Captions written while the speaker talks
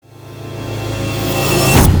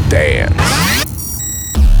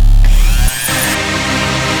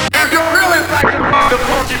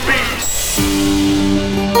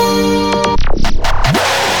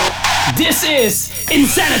is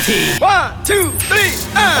inZanity. 1, 2, 3,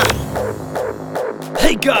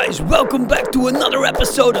 Hey guys, welcome back to another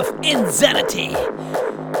episode of inZanity.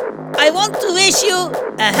 I want to wish you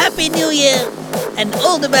a happy new year and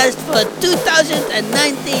all the best for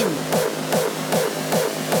 2019.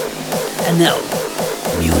 And now,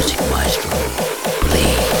 music maestro,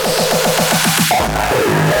 please.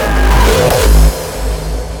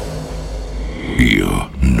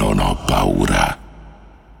 Io non ho paura.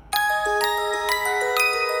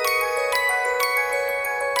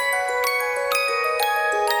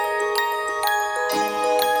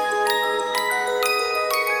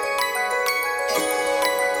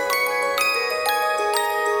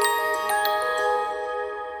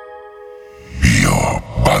 Io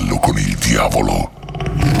ballo con il diavolo.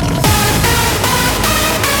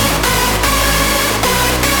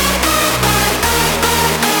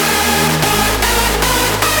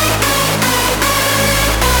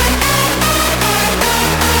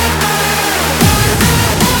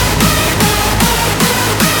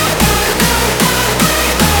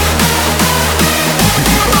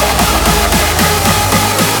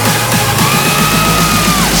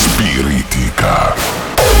 Spiritika.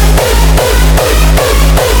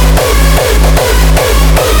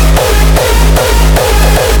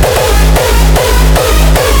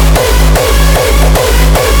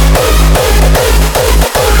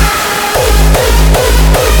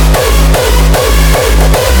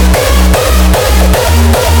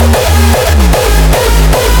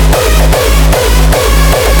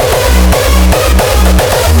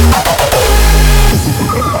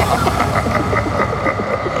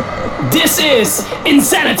 This is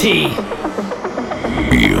inZanity.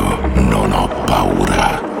 Io non ho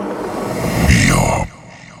paura. Io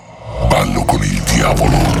ballo con il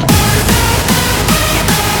diavolo.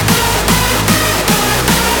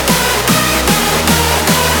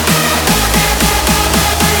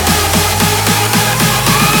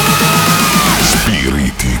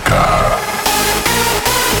 Spiritika.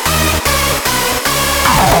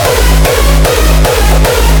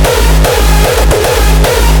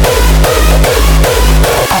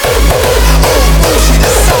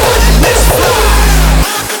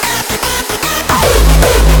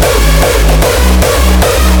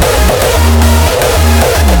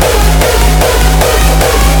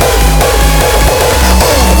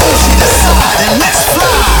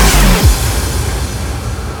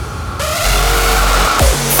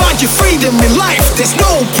 Your freedom in life, there's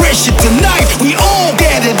no pressure tonight. We all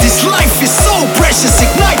gather, this life is so precious.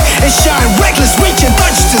 Ignite and shine reckless, reach and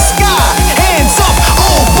touch the sky. Hands up,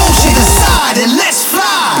 all bullshit aside, and let's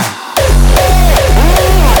fly.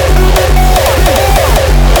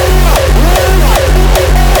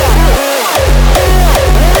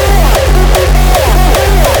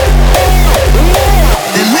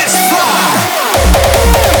 Then let's fly.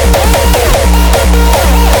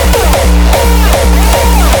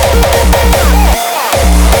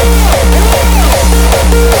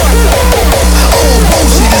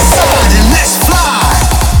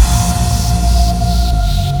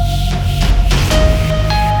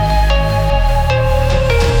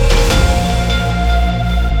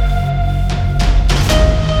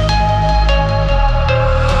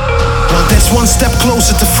 One step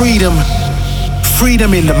closer to freedom.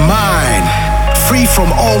 Freedom in the mind. Free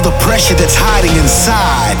from all the pressure that's hiding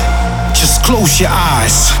inside. Just close your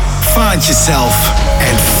eyes, find yourself,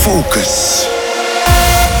 and focus.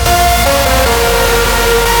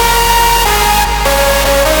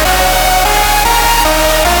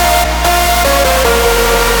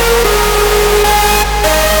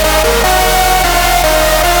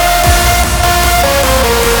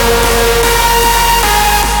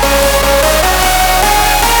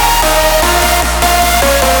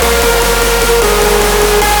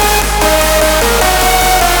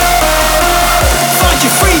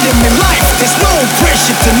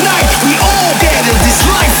 Tonight, we all gather, this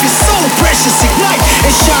life is so precious. Ignite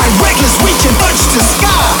and shine reckless, reach and touch the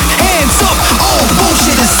sky. Hands up, all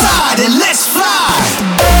bullshit aside, and let's fly.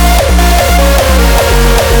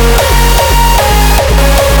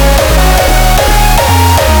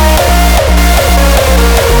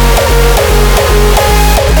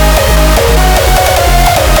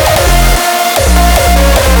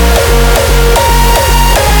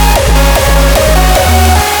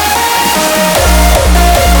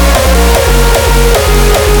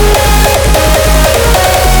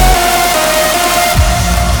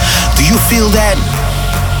 Feel that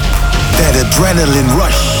adrenaline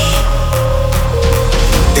rush,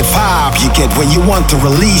 the vibe you get when you want to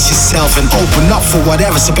release yourself and open up for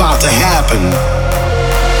whatever's about to happen.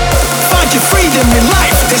 Find your freedom in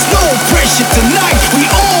life. There's no pressure tonight. We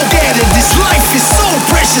all gather. This life is so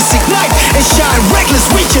precious. Ignite and shine reckless.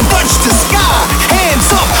 Reach and touch the sky. Hands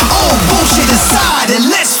up, all bullshit aside, and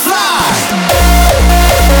let's fly.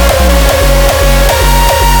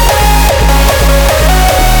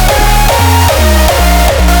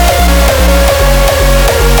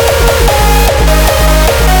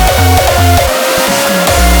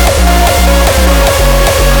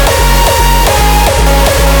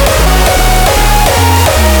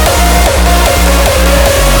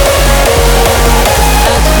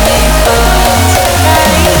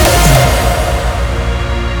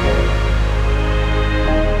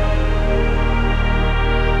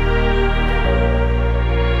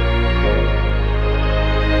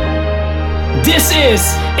 This is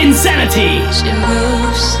inZanity. She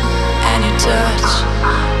moves and you touch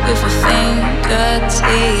with a fingertip.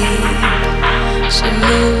 She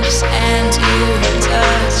moves and you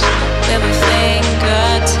touch with a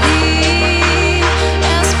fingertip.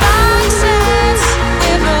 And spices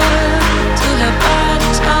river to her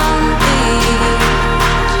bottom beat.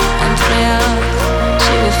 And thrill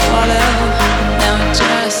she will follow. Now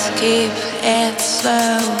just keep it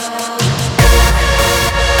slow.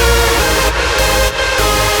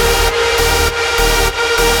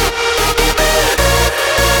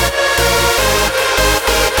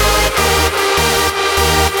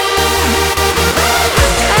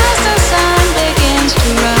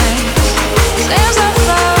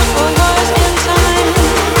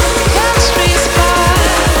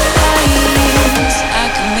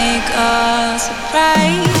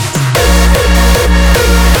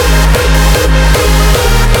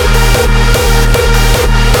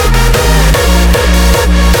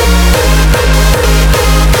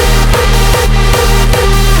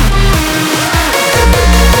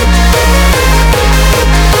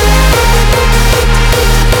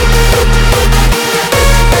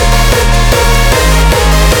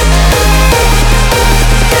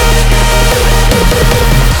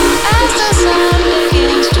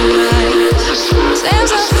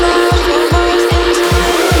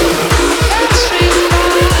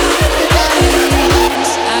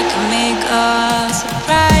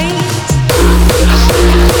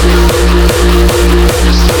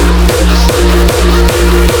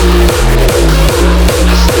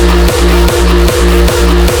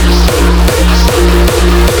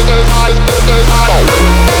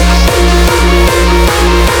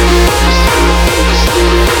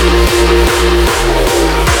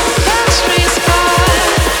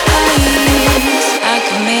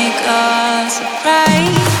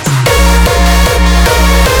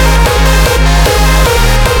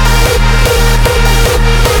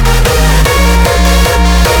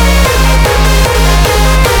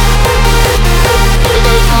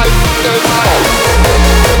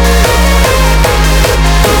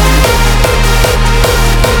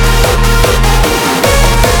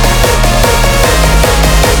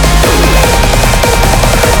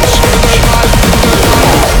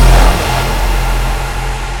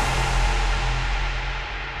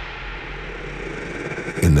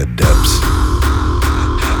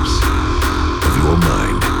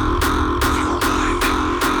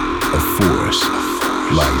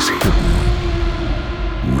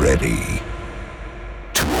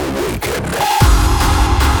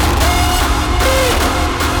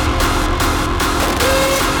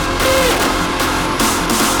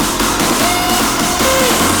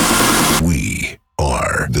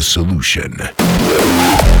 Solution.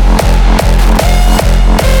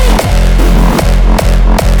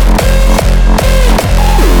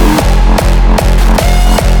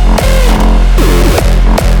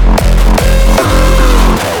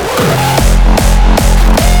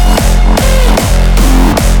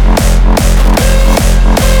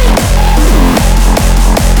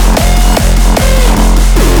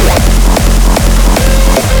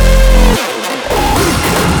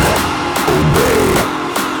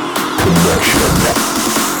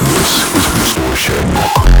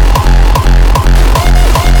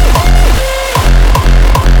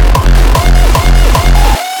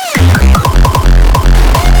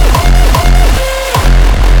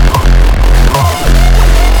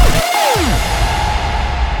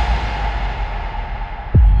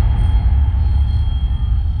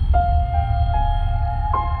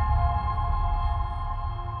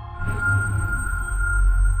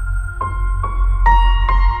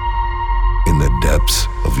 depths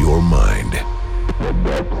of your mind.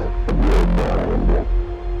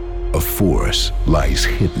 A force lies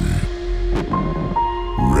hidden,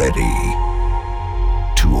 ready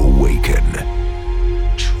to awaken.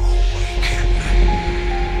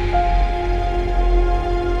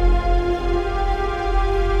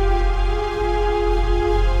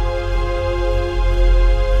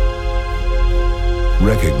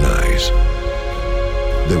 Recognize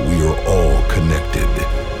that we are all connected.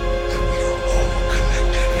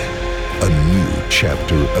 A new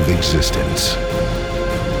chapter of existence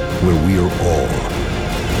where we are all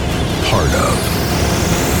part of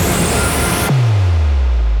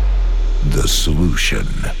the solution.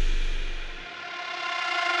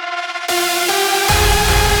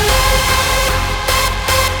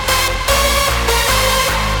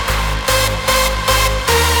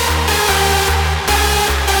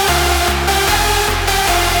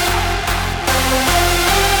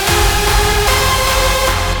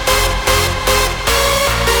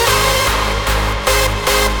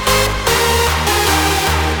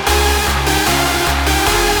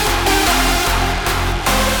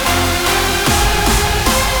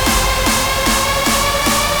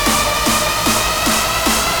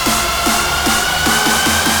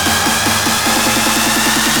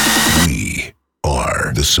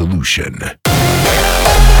 Solution.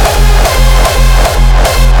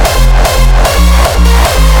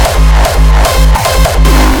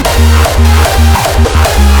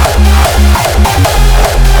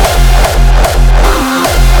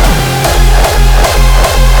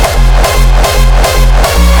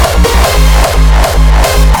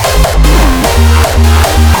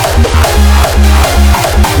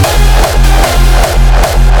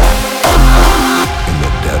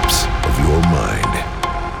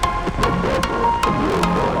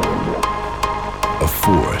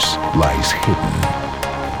 Lies hidden,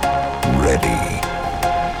 ready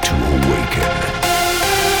to awaken.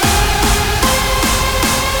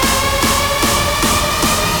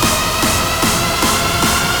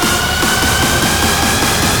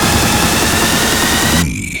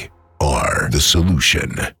 We are the solution.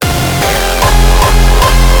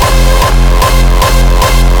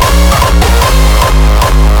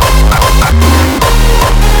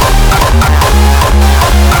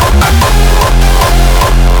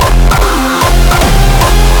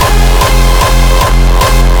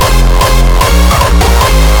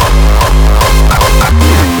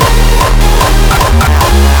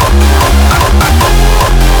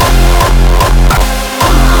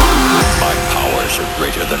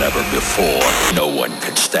 No one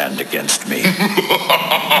can stand against me.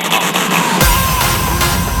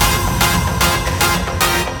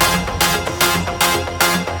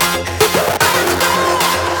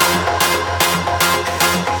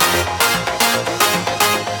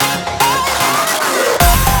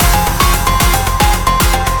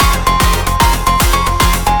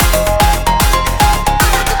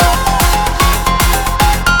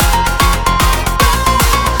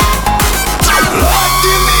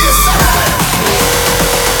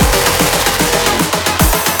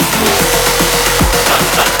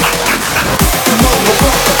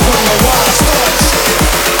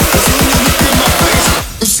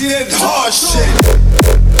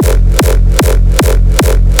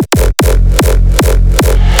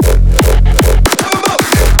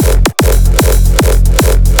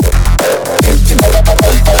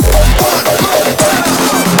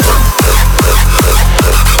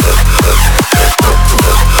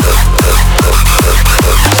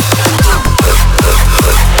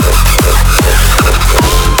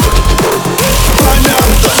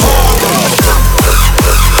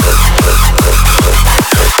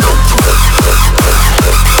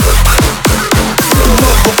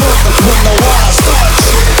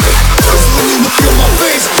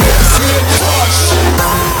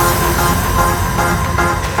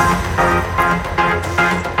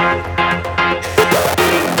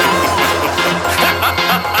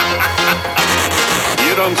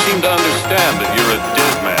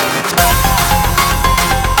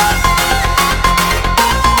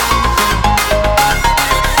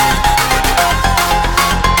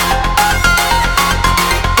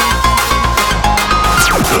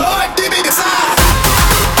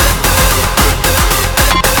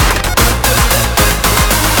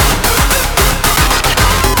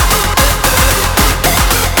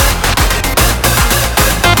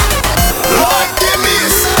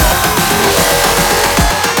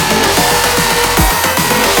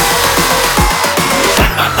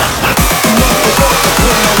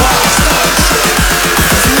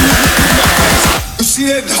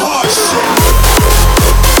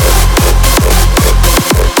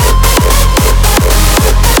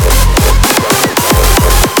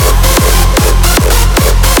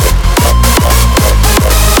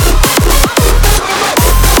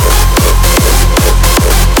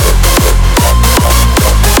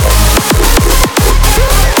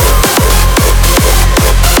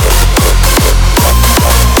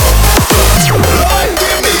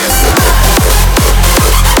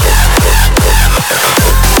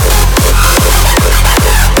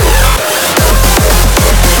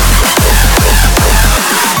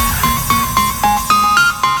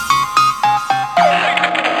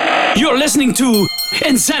 listening to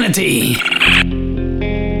inZanity.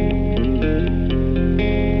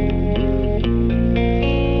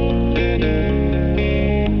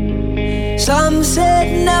 Some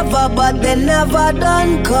said never, but they never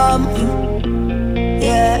done come.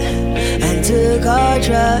 Yeah, and took our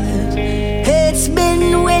trust. It's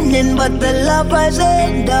been winning, but the lovers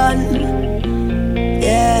ain't done.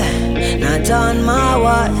 Yeah, not on my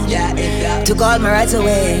watch. Took all my rights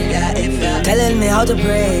away. Telling me how to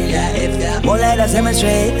pray. Won't let us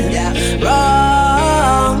demonstrate.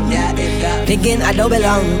 Wrong. Thinking I don't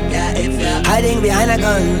belong. Hiding behind a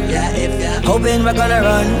gun. Hoping we're gonna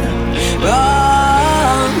run.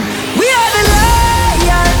 Wrong. We are the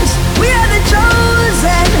lions. We are the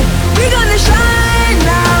chosen. We gonna shine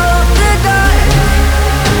now the dark.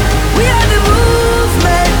 We are the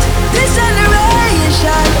movement. This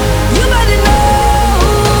generation. You better know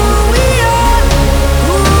who we are.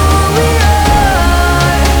 Who we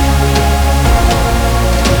are.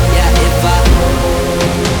 Yeah, if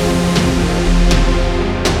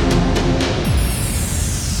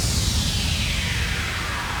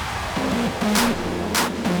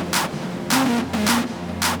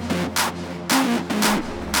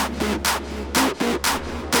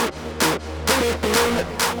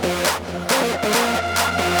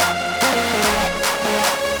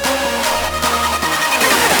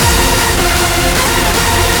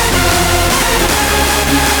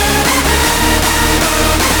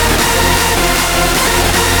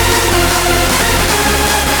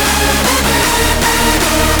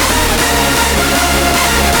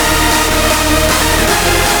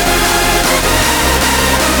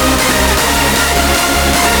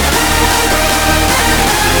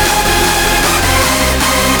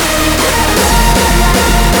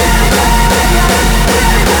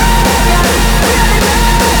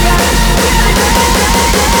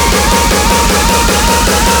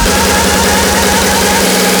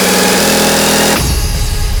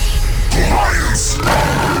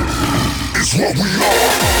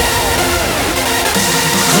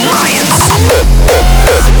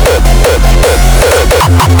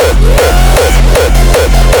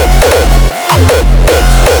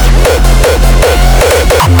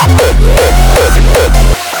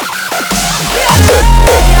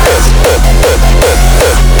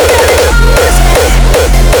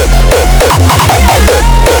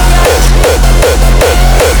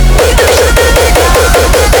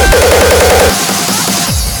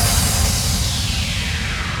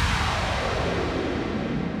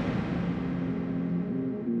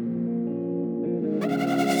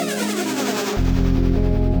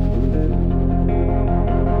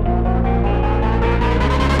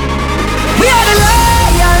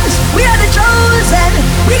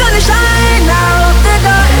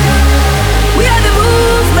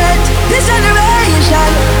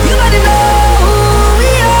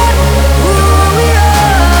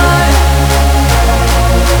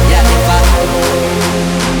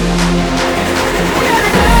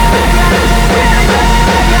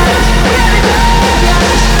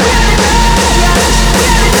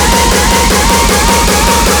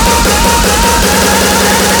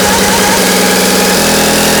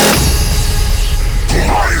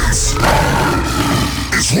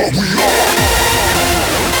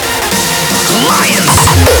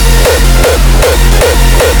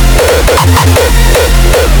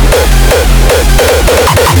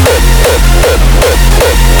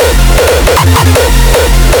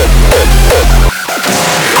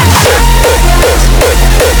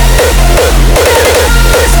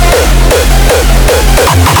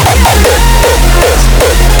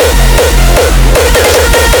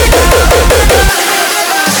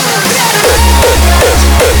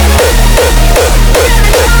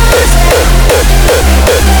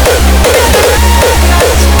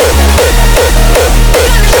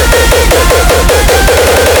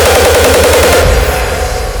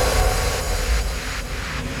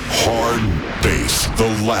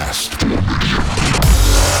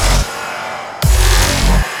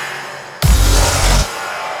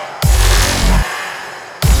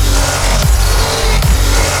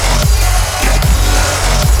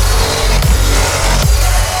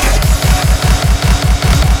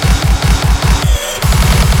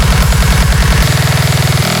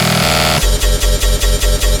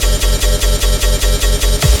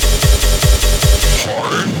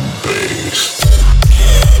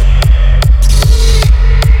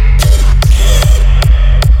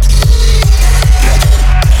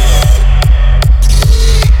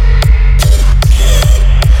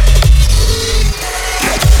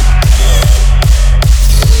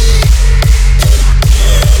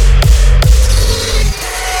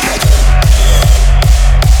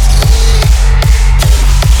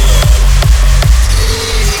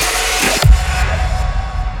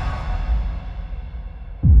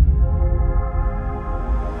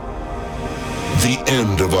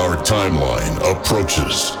our timeline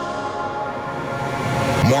approaches,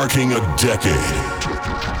 marking a decade.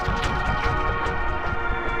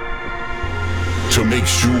 To make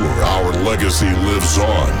sure our legacy lives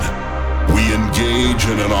on, we engage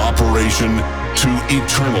in an operation to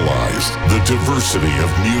eternalize the diversity of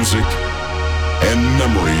music and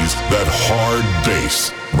memories that hard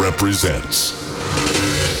bass represents.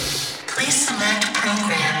 Please select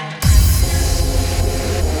program.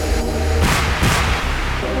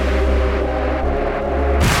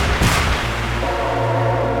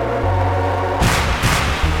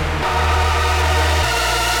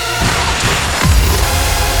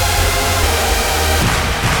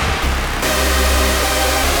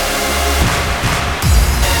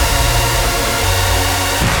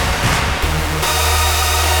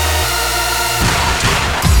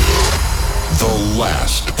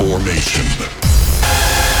 Last formation.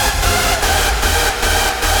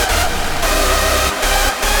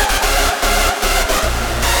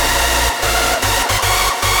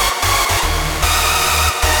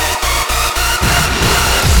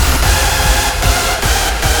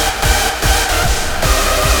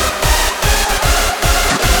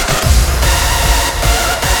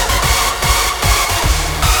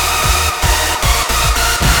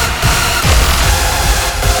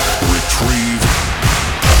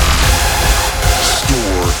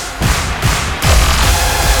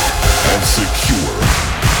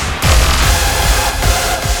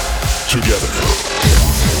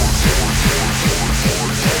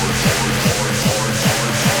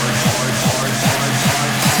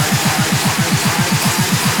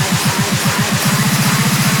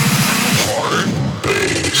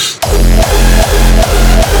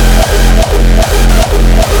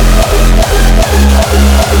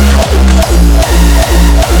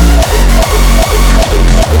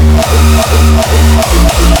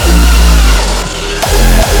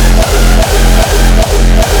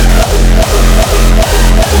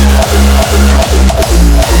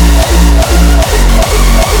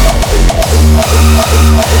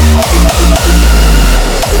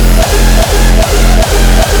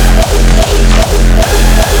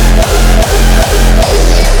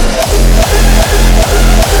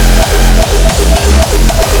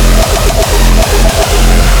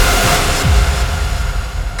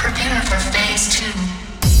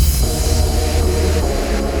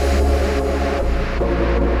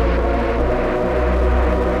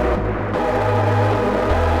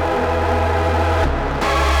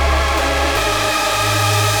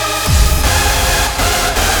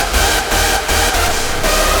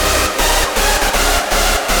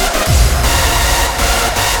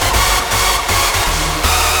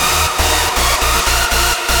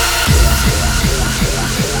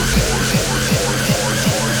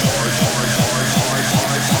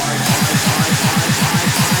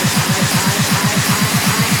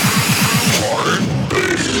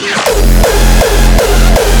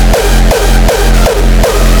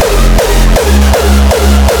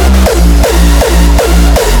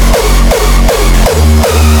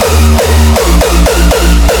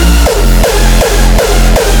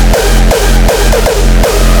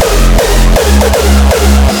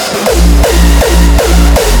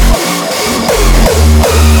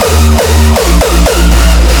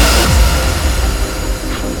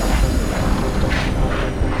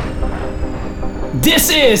 This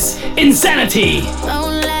is inZanity.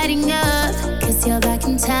 Phone lighting up, 'cause you're back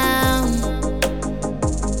in town.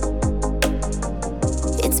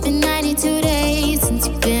 It's been 92 days since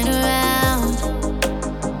you've been around.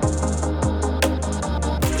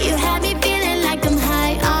 You had me feeling like I'm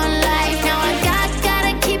high on life. Now I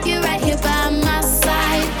gotta keep you right here by my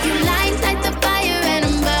side. You light the fire and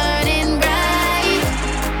I'm burning bright.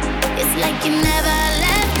 It's like you never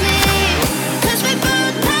left me. 'Cause we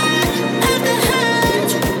both part of the hunt.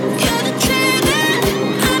 You're the trigger,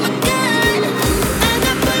 I'm a gun. I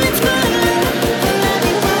got bullets.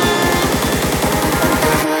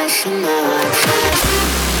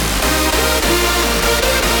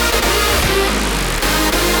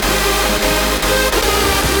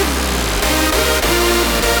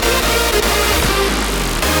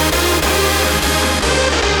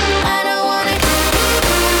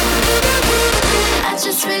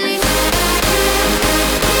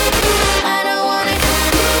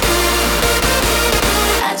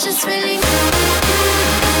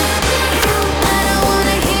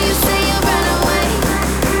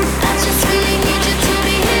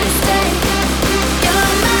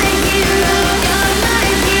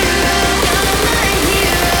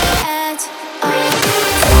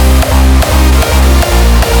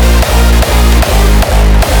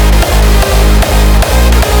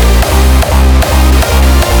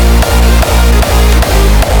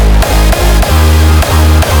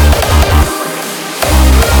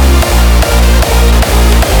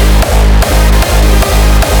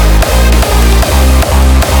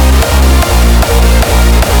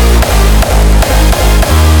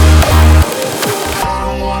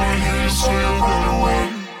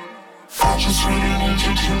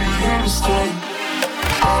 stay.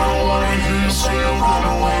 I don't wanna hear you say you'll run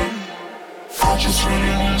away. I just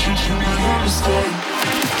really need you to be here to stay.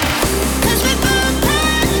 'Cause we both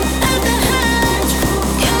part of the heart.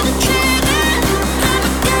 You're the trigger, I'm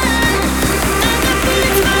a gun. I'm the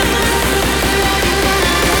bullet for my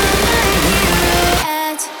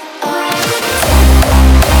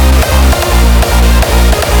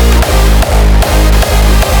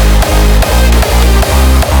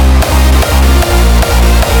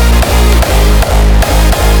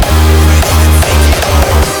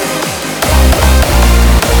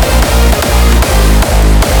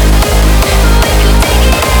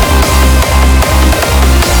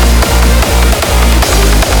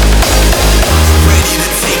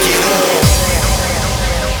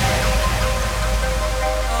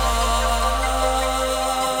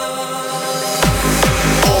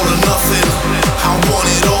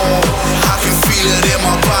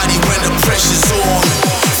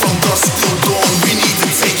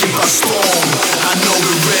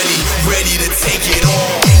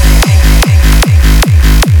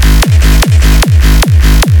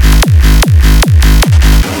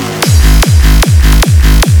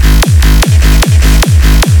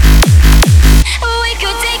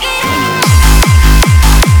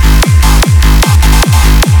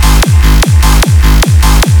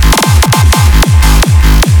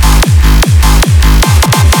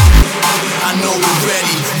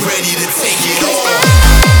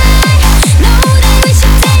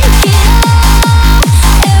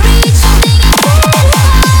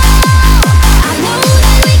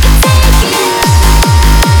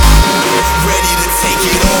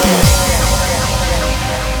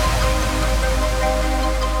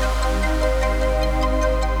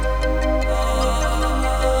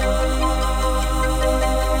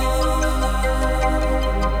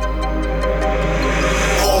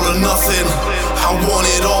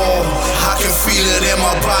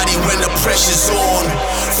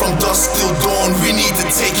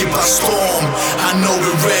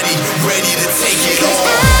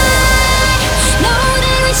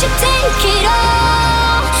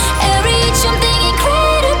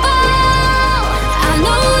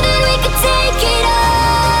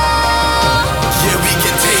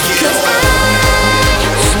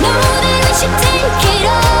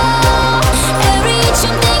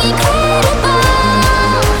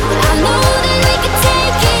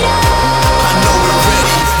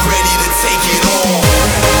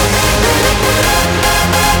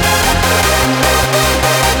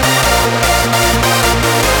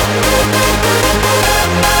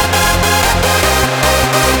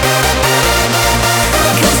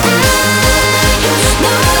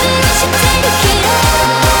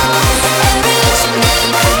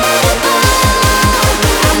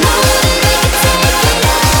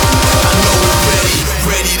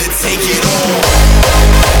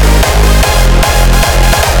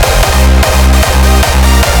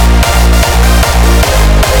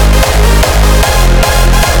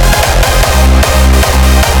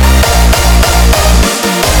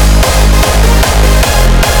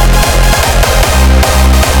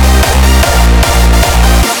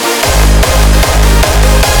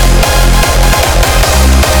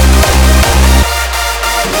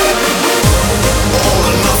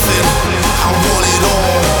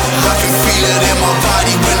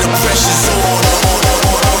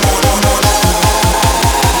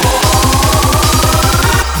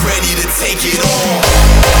at all.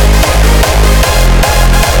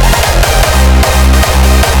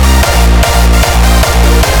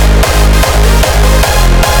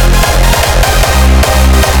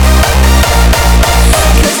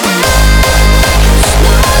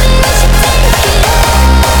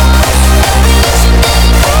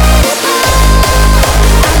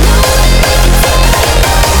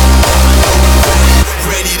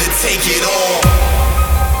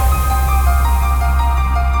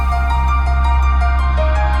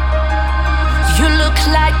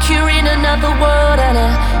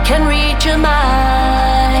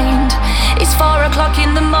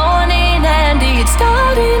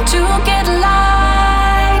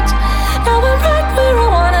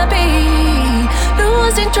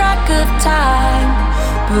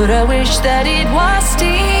 But I wish that it was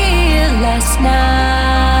still last night.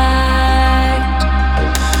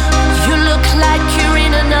 You look like you're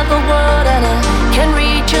in another world and I can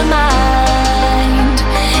read your mind.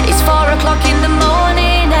 It's 4 o'clock in the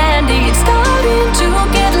morning and it's starting to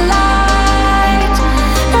get light.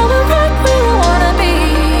 Now I'm right where I wanna be,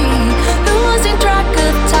 losing track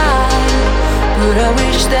of time. But I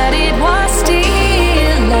wish that it was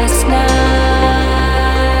still last night.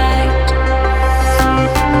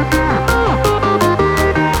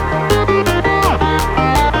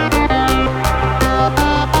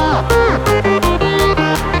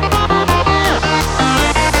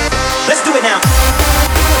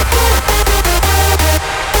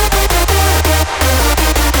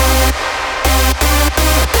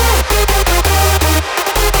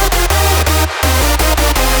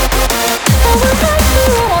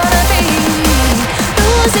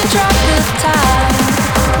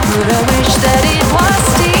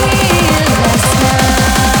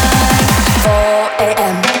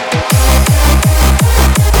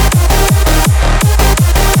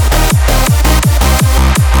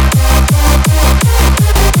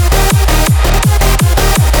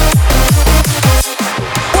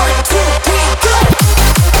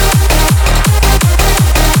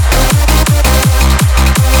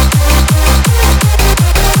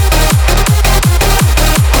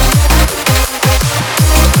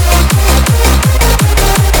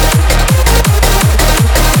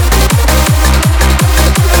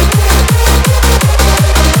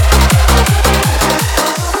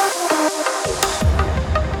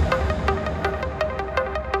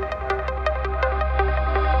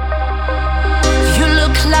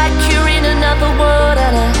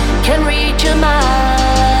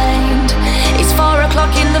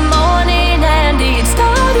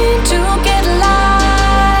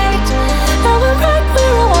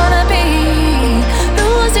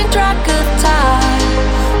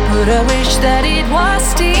 I wish that it was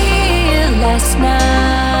still last night.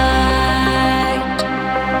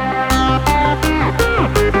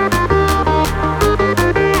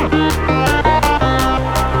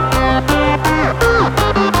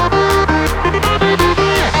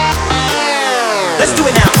 Let's do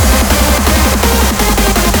it now.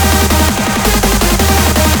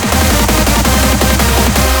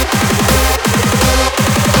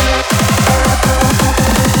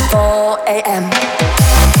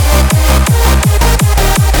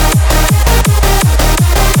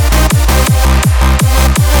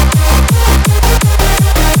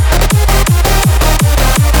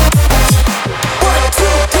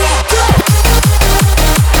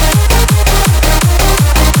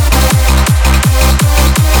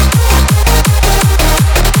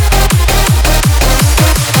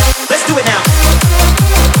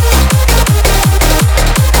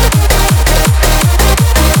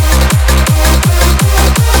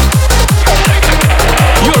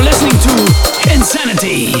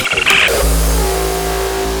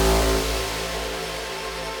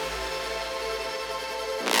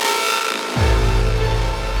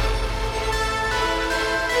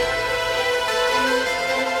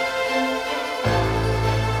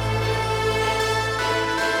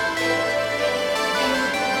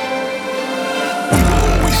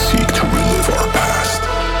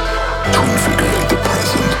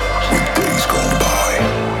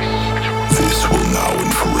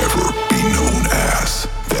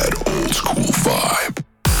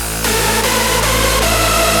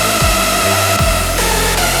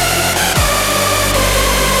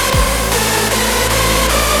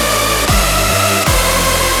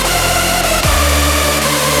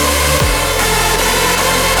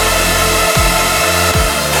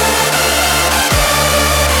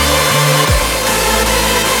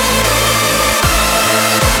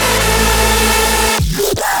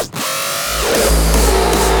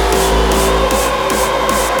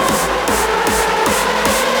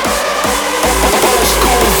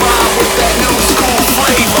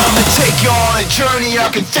 Journey,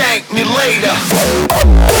 y'all can thank me later.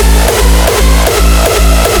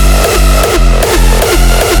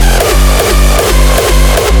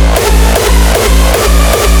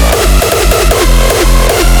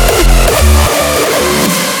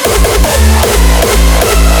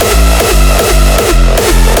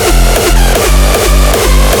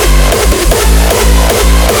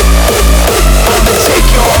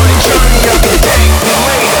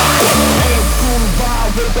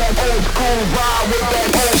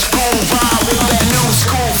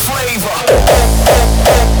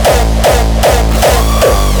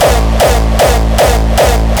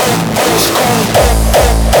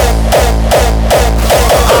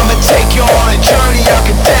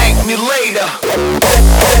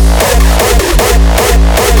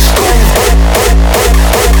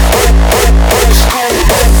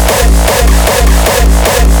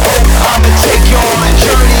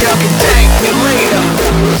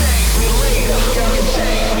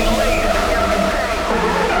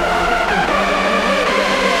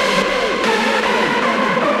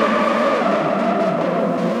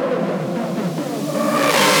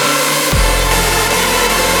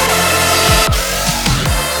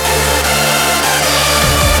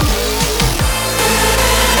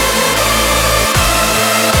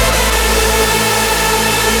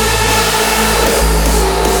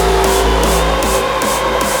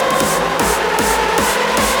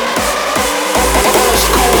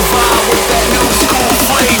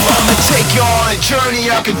 Journey,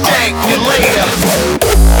 y'all can thank me later.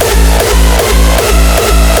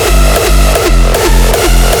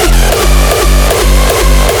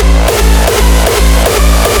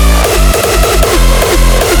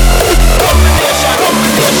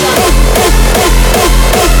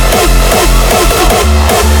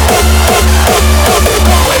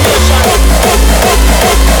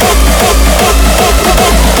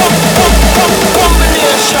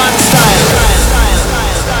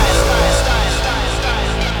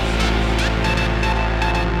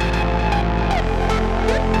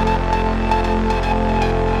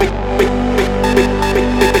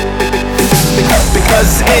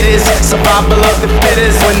 It is survival of the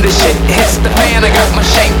fittest. When the shit hits the fan, I got my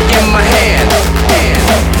shank in my hand.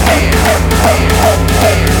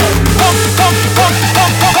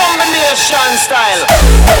 Combination style.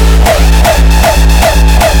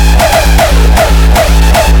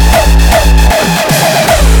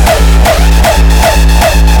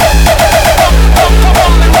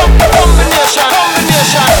 Combination.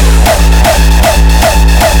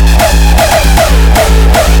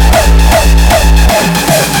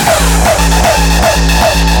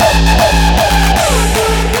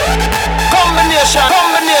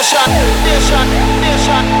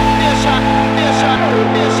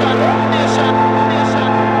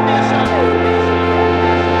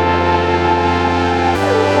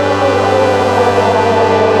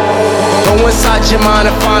 Massage your mind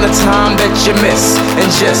and find a time that you miss. And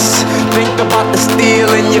just think about the steel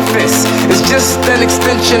in your fist. It's just an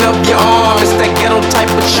extension of your arm. It's that ghetto type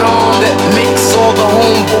of charm that makes all the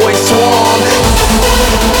homeboys swarm.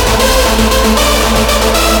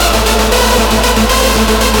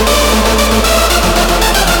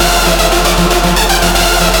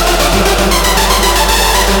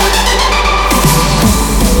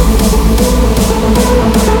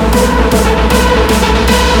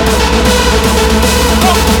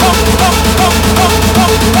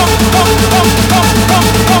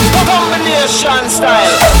 Combination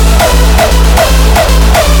style.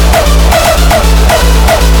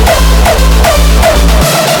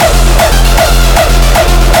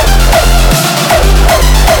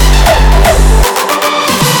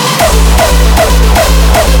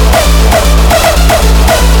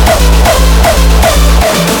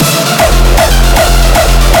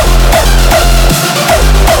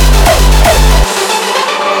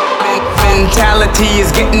 Mentality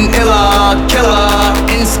is getting iller, killer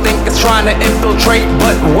instinct is trying to infiltrate,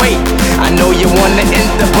 but wait, I know you wanna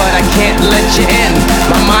enter, but I can't let you in.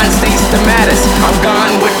 My mind stays the maddest, I'm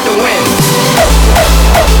gone with the wind.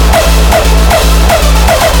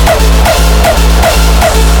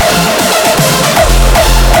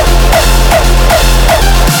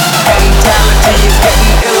 Mentality is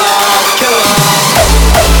getting iller, killer.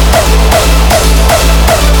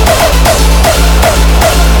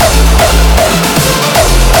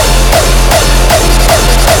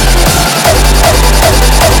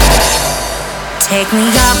 Take me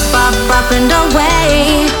up and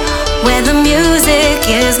away, where the music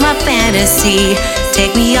is my fantasy.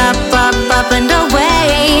 Take me up and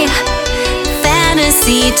away.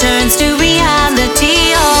 Fantasy turns to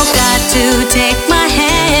reality. Oh, got to take my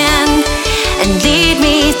hand and lead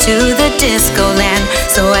me to the Discoland,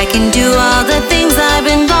 so I can do all the things I've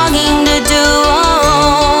been longing to do.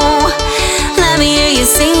 Oh, let me hear you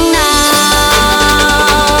sing now.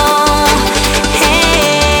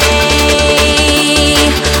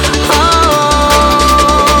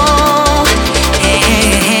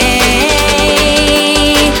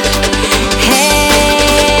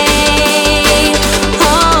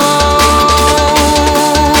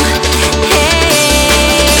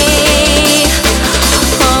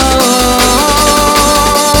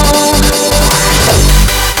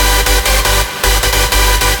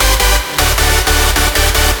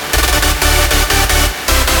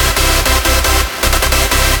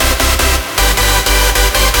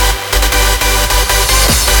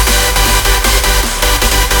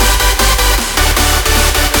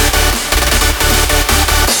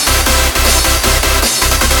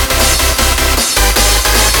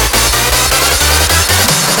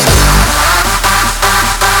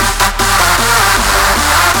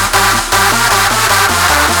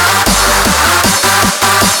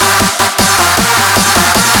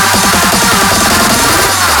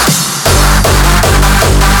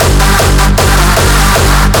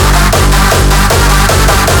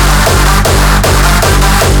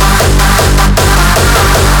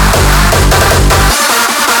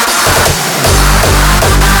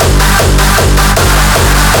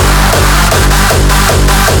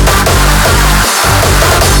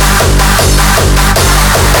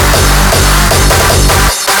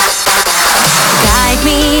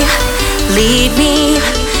 Lead me,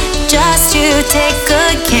 just to take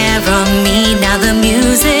good care of me. Now the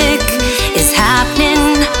music is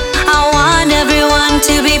happening. I want everyone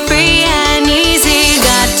to be free and easy.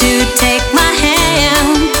 Got to take my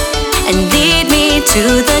hand and lead me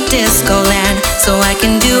to the Discoland, so I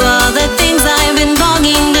can do all the things I've been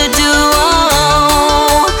longing to do.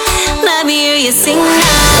 Oh, let me hear you sing now.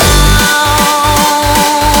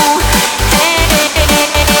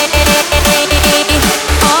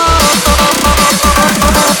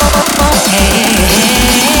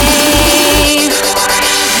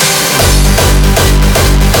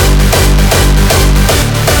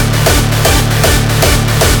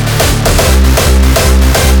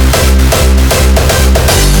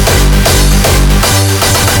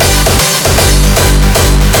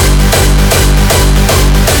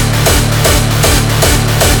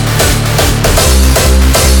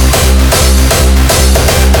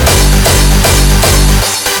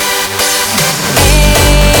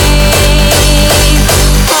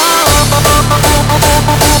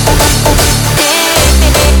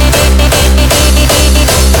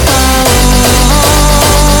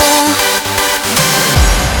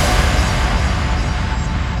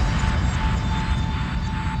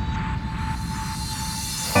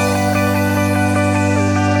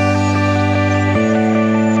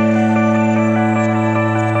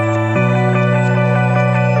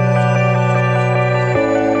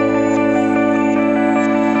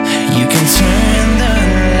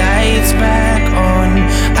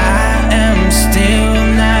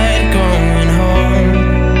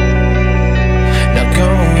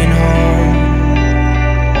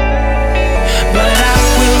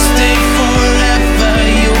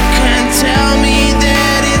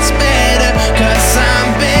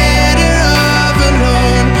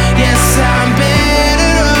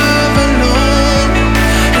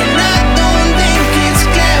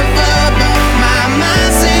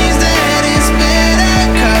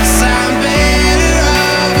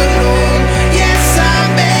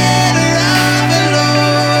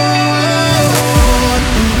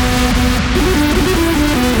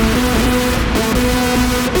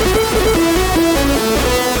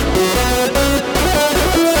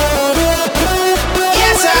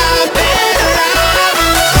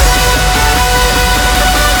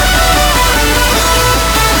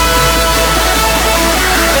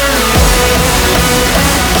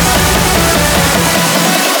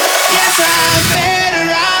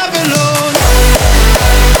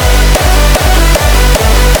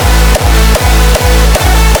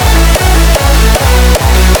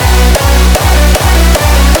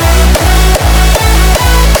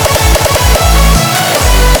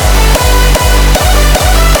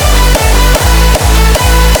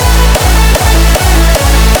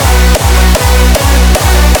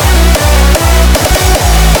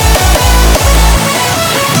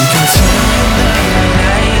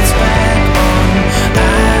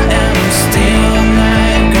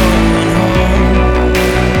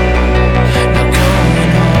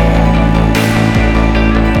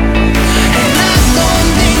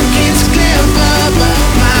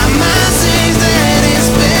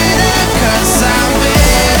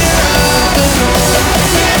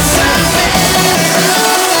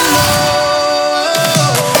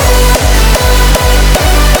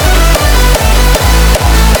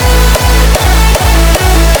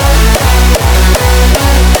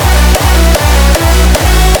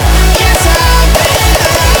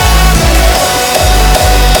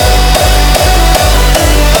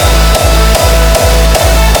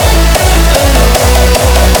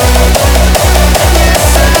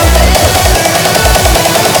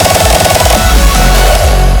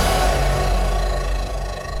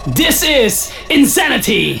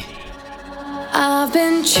 inZanity. I've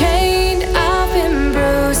been chained, I've been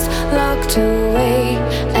bruised, locked away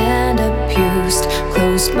and abused.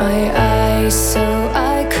 Closed my eyes so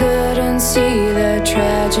I couldn't see the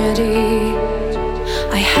tragedy.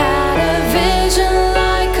 I had a vision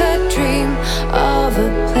like a dream of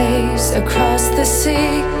a place across the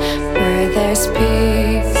sea where there's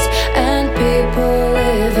peace and people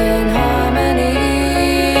live in harmony.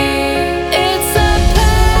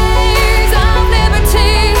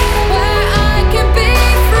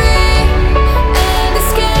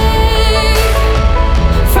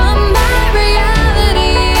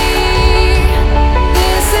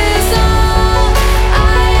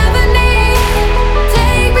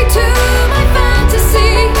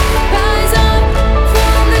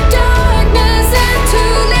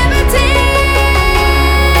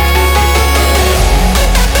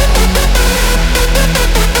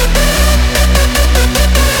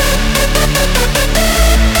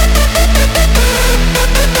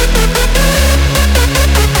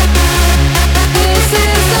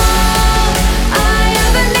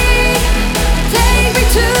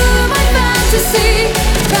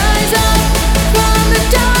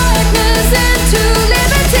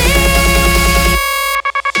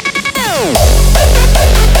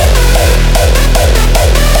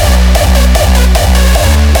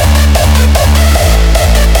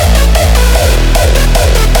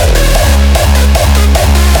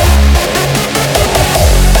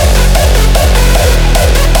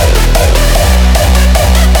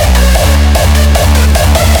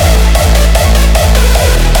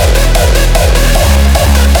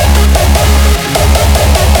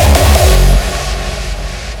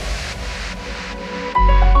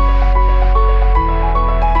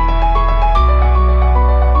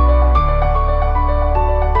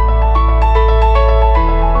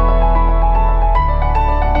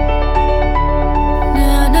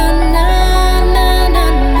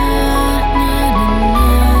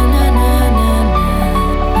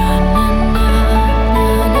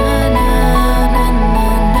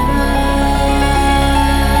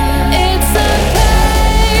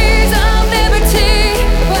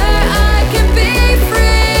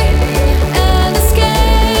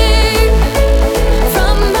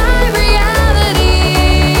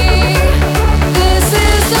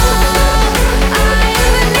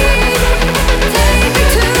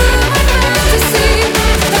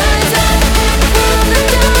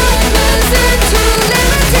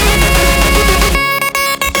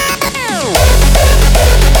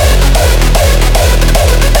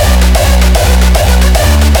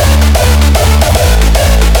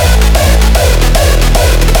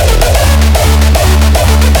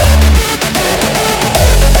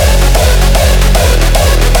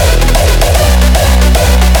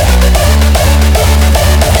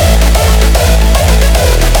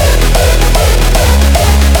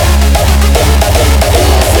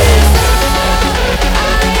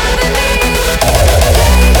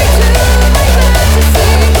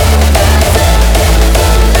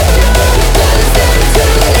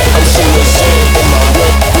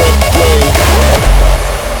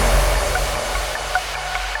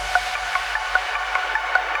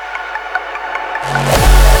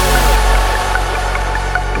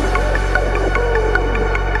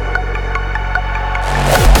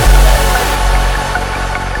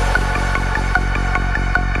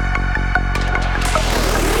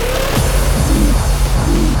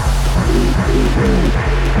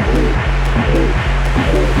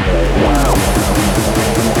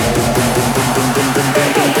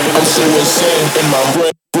 in my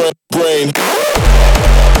brain.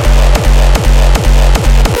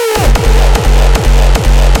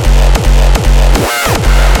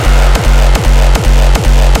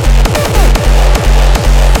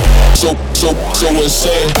 So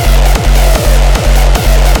insane.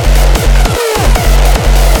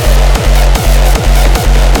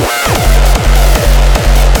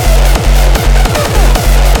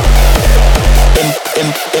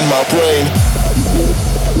 In my brain.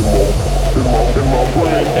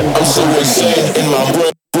 I'm so insane in my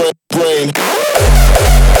brain.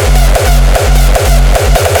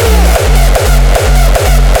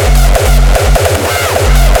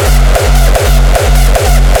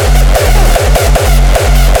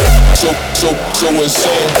 So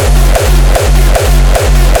insane.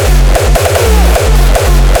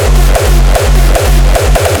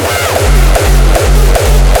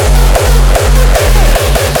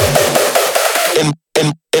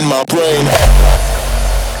 In my brain.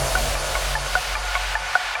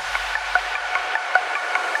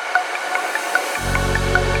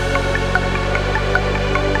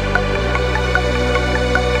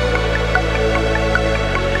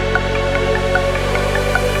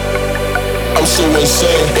 I'm so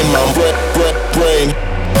insane in my brain.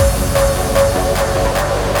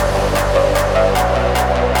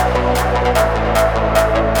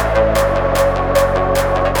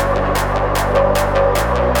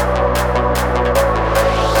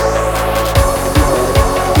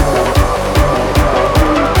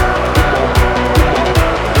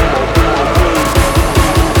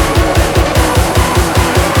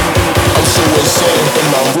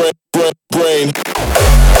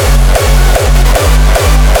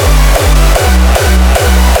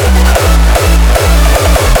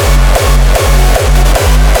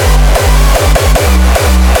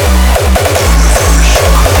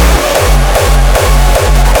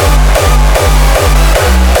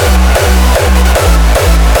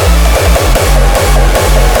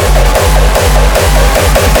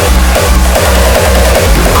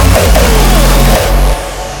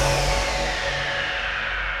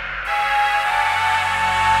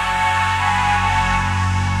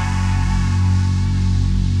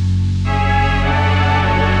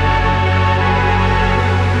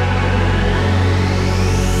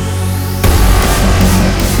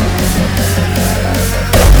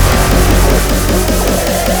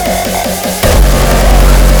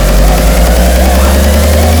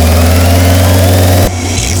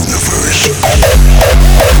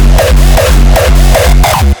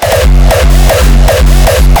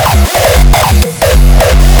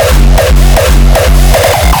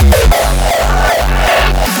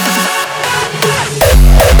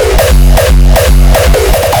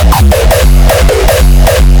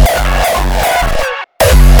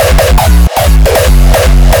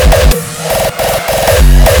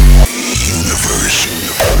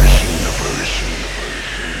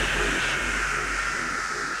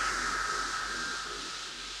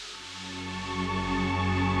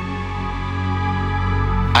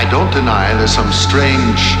 I don't deny there's some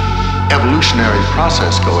strange evolutionary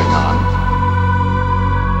process going on,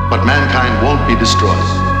 but mankind won't be destroyed.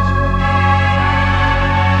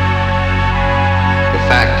 The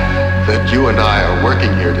fact that you and I are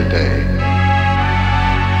working here today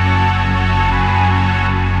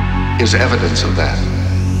is evidence of that.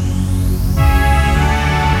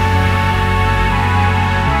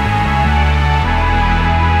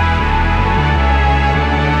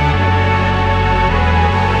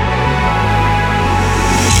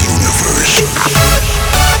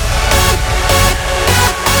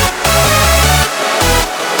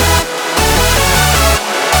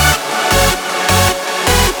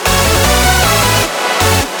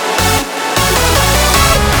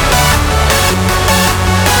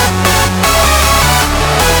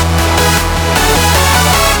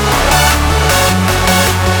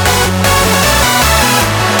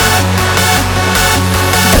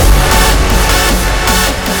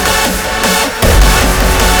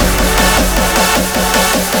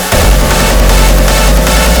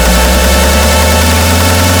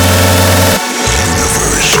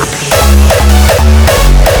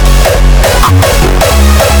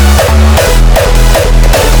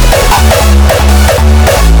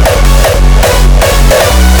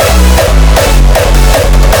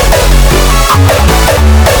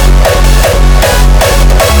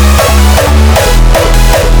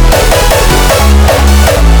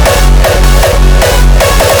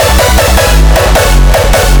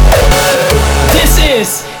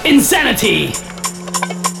 inZanity.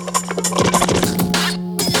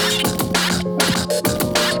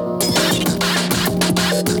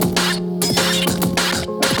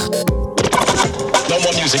 No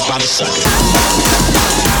more music by the sun.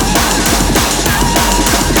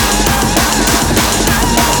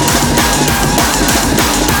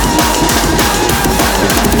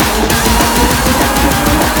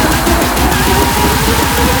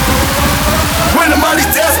 When the money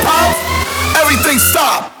does pop, everything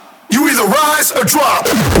stop. You either rise or drop.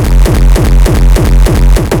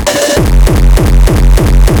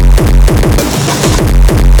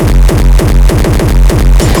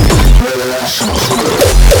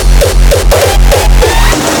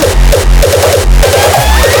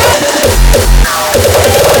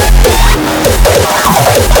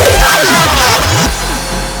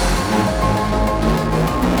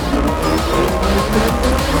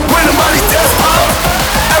 When the money does pop,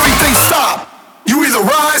 everything stop. You either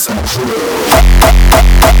rise or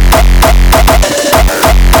drop.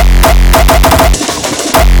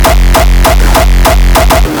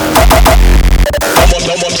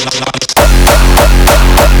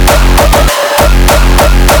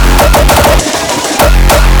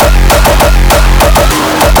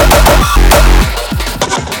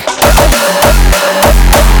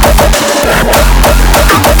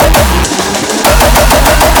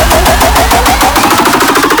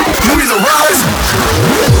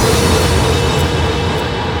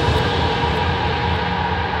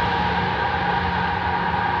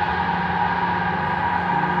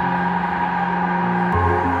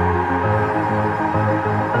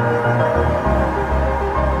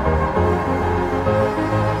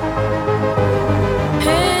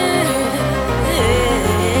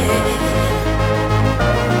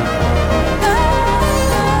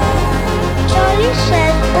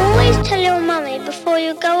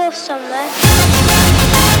 you go off somewhere?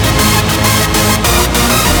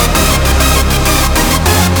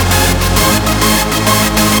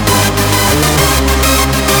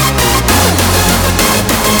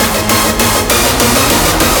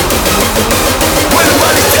 When the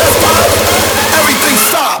money just pop, everything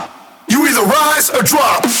stop. You either rise or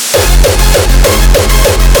drop.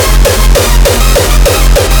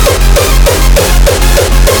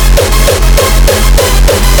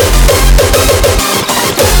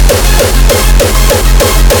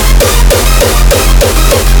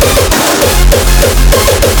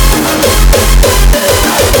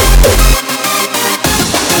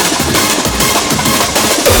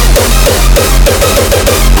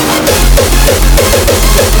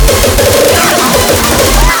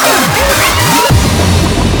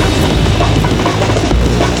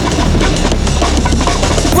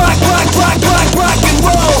 Rock and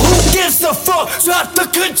roll, who gives a fuck? Drop the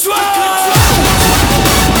control!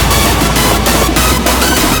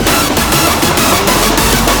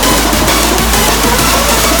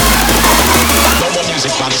 No more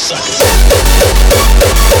music by the suckers.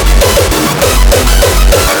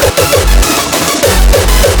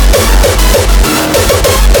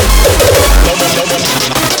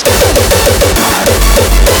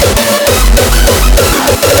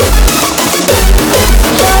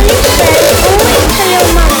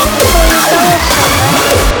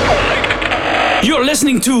 You're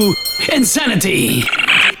listening to inZanity.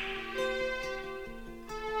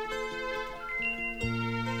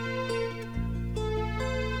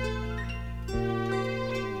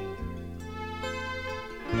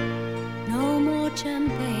 No more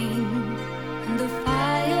champagne, and the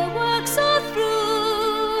fireworks are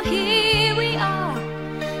through. Here we are,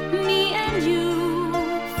 me and you,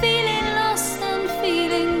 feeling lost and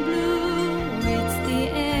feeling blue. It's the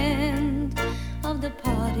end of the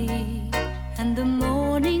party, and the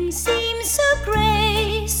morning seems so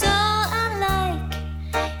grey, so unlike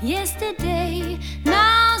yesterday.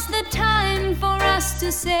 Now's the time for us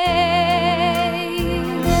to say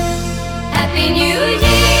Happy New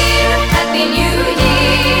Year, Happy New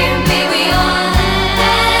Year. May we all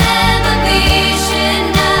have a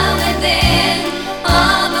vision now and then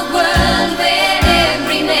of a world where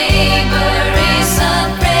every neighbor is a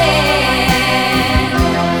friend.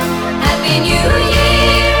 Happy New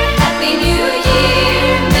Year, Happy New Year.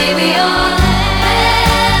 May we all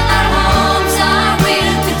have our homes, our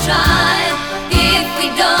will to try. If we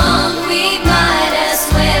don't, we might as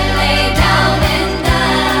well lay down and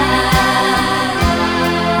die.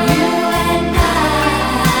 You and Happy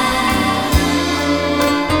New Year,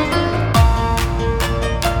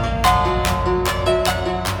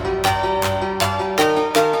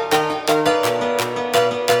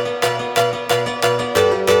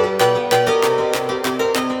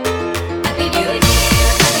 Happy New Year.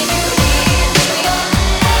 May we all have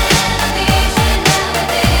a vision now and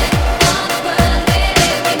then of a world where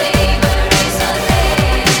every neighbor is a friend. Happy New Year,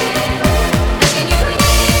 Happy New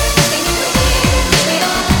Year. May we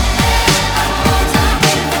all have our homes, our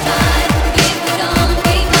will to try. If we don't,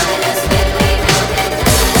 we might as well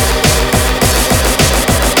lay down and die.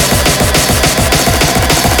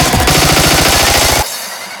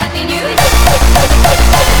 Happy New Year.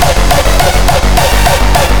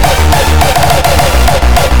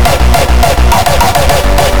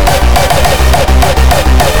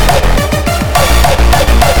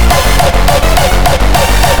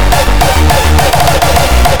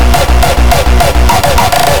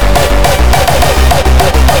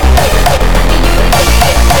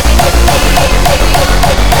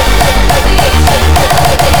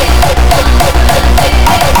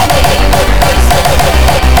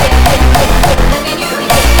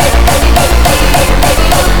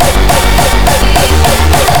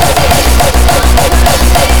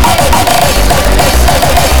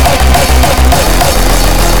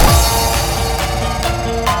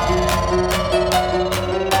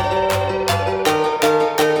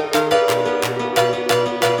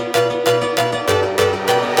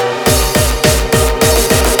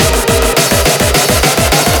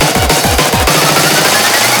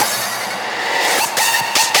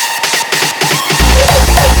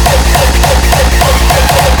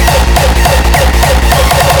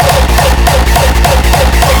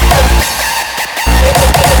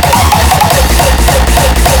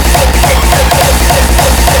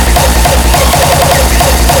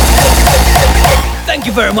 Thank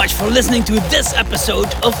you very much for listening to this episode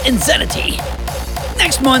of inZanity.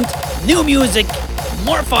 Next month, new music,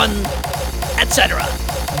 more fun, etc.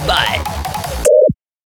 Bye.